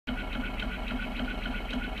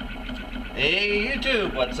Hey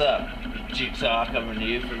YouTube, what's up? Jigsaw coming to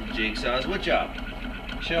you from Jigsaw's Woodshop.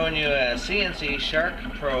 Showing you a CNC Shark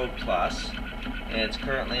Pro Plus. It's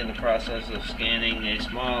currently in the process of scanning a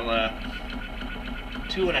small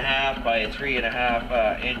 2.5 by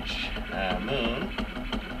 3.5 inch moon.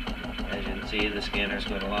 As you can see, the scanner's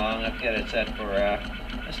going along. I've got it set for a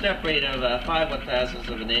step rate of 5/1000ths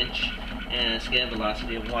of an inch and a scan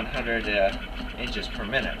velocity of 100 inches per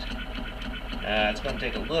minute. It's going to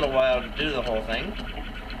take a little while to do the whole thing.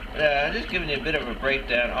 I'm just giving you a bit of a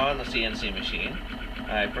breakdown on the CNC machine.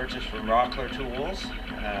 I purchased from Rockler Tools.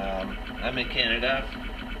 I'm in Canada.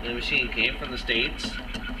 The machine came from the States.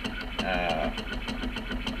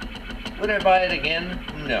 Would I buy it again?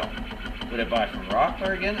 No. Would I buy from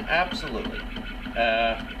Rockler again? Absolutely.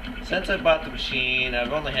 Since I bought the machine,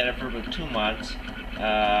 I've only had it for about 2 months.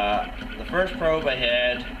 The first probe I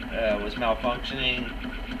had was malfunctioning.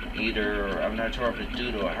 Either, I'm not sure if it's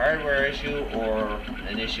due to a hardware issue or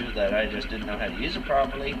an issue that I just didn't know how to use it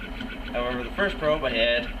properly. However, the first probe I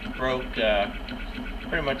had broke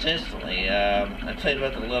pretty much instantly. I played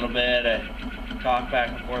with it a little bit. I talked back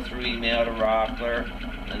and forth through email to Rockler,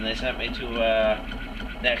 and they sent me to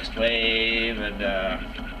Next Wave and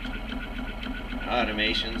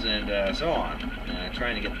Automations and so on,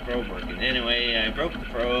 trying to get the probe working. Anyway, I broke the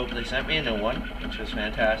probe. They sent me a new one, which was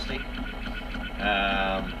fantastic.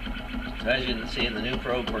 So as you can see, the new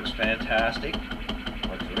probe works fantastic.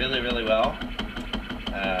 Works really well.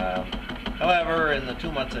 However, in the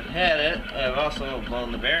 2 months I've had it, I've also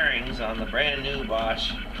blown the bearings on the brand new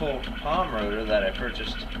Bosch Colt palm rotor that I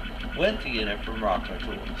purchased with the unit from Rockler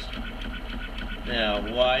Tools. Now,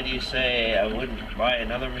 why do you say I wouldn't buy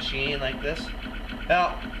another machine like this?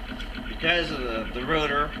 Well, because of the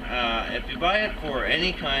rotor. If you buy it for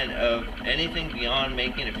any kind of anything beyond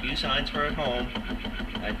making a few signs for at home,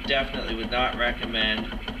 I definitely would not recommend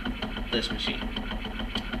this machine.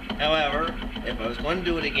 However, if I was going to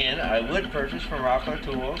do it again, I would purchase from Rockler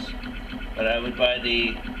Tools, but I would buy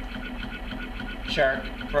the Shark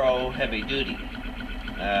Pro Heavy Duty.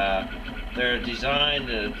 They're designed,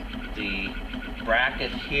 the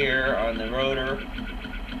bracket here on the rotor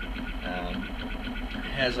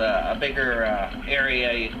has a bigger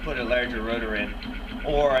area. You can put a larger rotor in,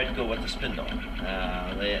 or I'd go with the spindle.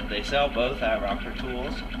 They sell both at Rockler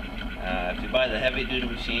Tools. If you buy the heavy duty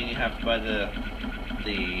machine, you have to buy the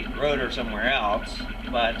rotor somewhere else,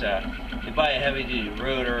 but if you buy a heavy duty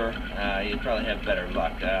rotor, you'd probably have better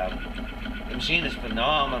luck. The machine is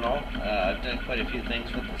phenomenal. I've done quite a few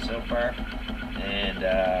things with it so far, and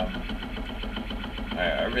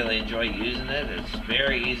I really enjoy using it. It's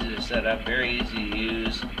very easy to set up, very easy to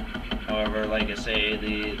use. However, like I say,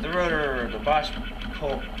 the rotor, the Bosch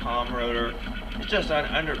Colt palm rotor, is just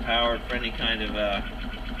underpowered for any kind of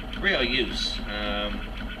real use. I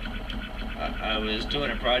was doing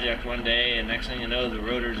a project one day, and next thing you know, the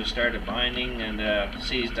rotor just started binding and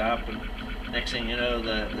seized up, and next thing you know,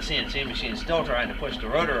 the CNC machine is still trying to push the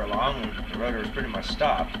rotor along, and the rotor is pretty much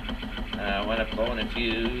stopped. Went up blowing a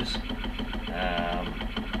fuse.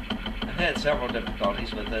 I've had several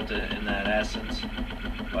difficulties with it in that essence,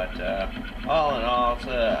 but all in all, it's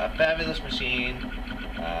a fabulous machine.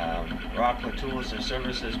 Rockler Tools, their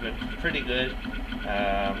service has been pretty good.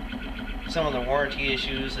 Some of the warranty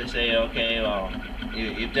issues, they say, okay, well,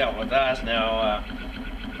 you've dealt with us now.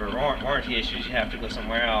 For warranty issues, you have to go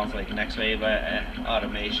somewhere else, like Next Wave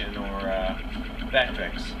Automation or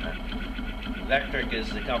Vectrix. Vectrix is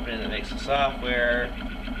the company that makes the software.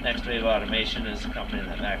 Next Wave Automation is the company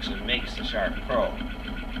that actually makes the Shark Pro.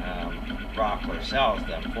 Rockler sells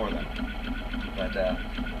them for them. But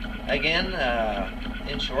again,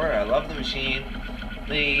 in short, I love the machine.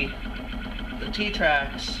 The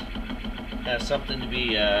T-Trax has something to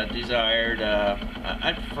be desired.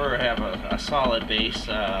 I prefer to have a solid base.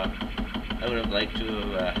 I would have liked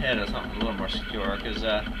to have had something a little more secure, because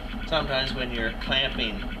sometimes when you're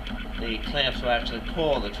clamping, the clamps will actually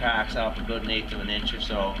pull the tracks out about 1/8 of an inch or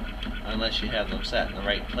so, unless you have them set in the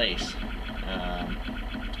right place.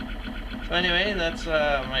 So anyway, that's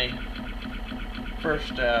my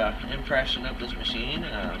first impression of this machine.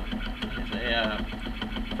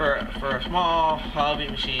 For a small hobby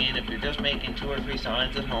machine, if you're just making 2 or 3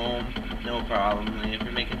 signs at home, no problem. And if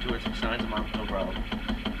you're making 2 or 3 signs a month, no problem.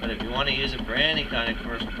 But if you want to use it for any kind of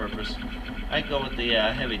commercial purpose, I'd go with the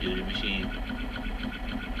heavy duty machine.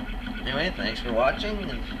 Anyway, thanks for watching,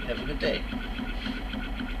 and have a good day.